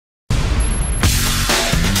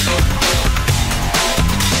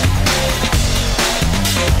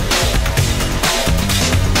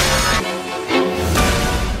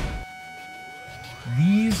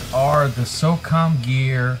are the Socom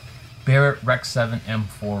Gear Barrett REC7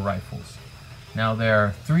 M4 rifles. Now there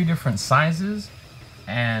are 3 different sizes,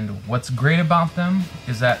 and what's great about them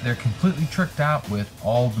is that they're completely tricked out with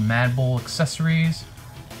all the Mad Bull accessories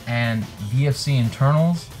and VFC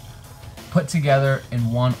internals put together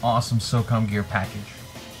in one awesome Socom Gear package.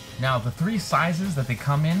 Now the 3 sizes that they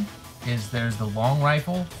come in is there's the long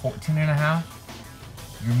rifle 14.5,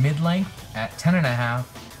 your mid-length at 10.5,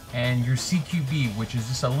 and your CQB, which is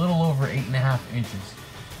just a little over 8.5 inches.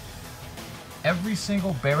 Every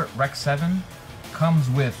single Barrett REC7 comes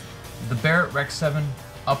with the Barrett REC7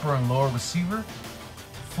 upper and lower receiver,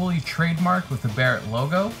 fully trademarked with the Barrett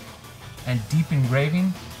logo, and deep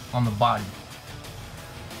engraving on the body,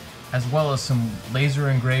 as well as some laser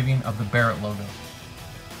engraving of the Barrett logo.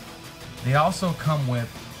 They come with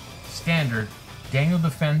standard Daniel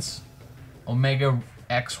Defense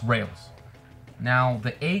OmegaX rails. Now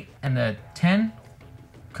the 8 and the 10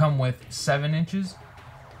 come with 7 inches,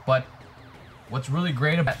 but what's really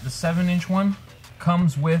great about the 7-inch one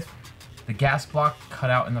comes with the gas block cut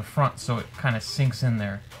out in the front, so it kind of sinks in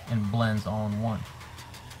there and blends all in one.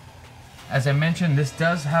 As I mentioned, this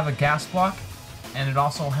does have a gas block, and it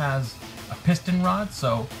also has a piston rod,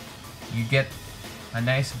 so you get a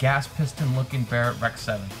nice gas piston looking Barrett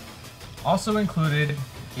REC7. Also included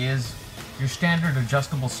is your standard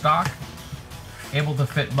adjustable stock, able to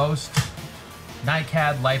fit most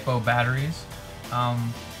NiCad LiPo batteries.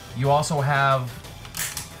 You also have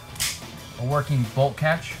a working bolt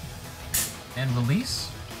catch and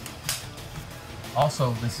release.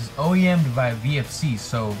 Also, this is OEM'd by VFC,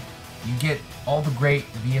 so you get all the great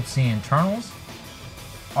VFC internals.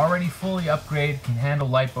 Already fully upgraded, can handle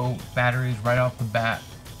LiPo batteries right off the bat,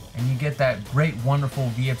 and you get that great,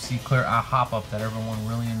 wonderful VFC clear hop-up that everyone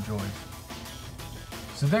really enjoys.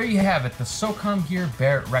 So there you have it, the Socom Gear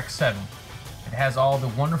Barrett REC7. It has all the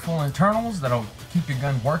wonderful internals that'll keep your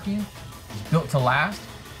gun working. It's built to last.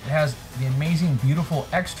 It has the amazing, beautiful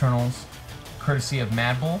externals, courtesy of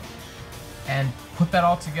Mad Bull. And put that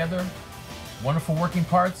all together, wonderful working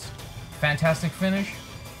parts, fantastic finish.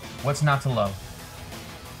 What's not to love?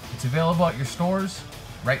 It's available at your stores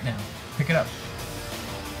right now. Pick it up.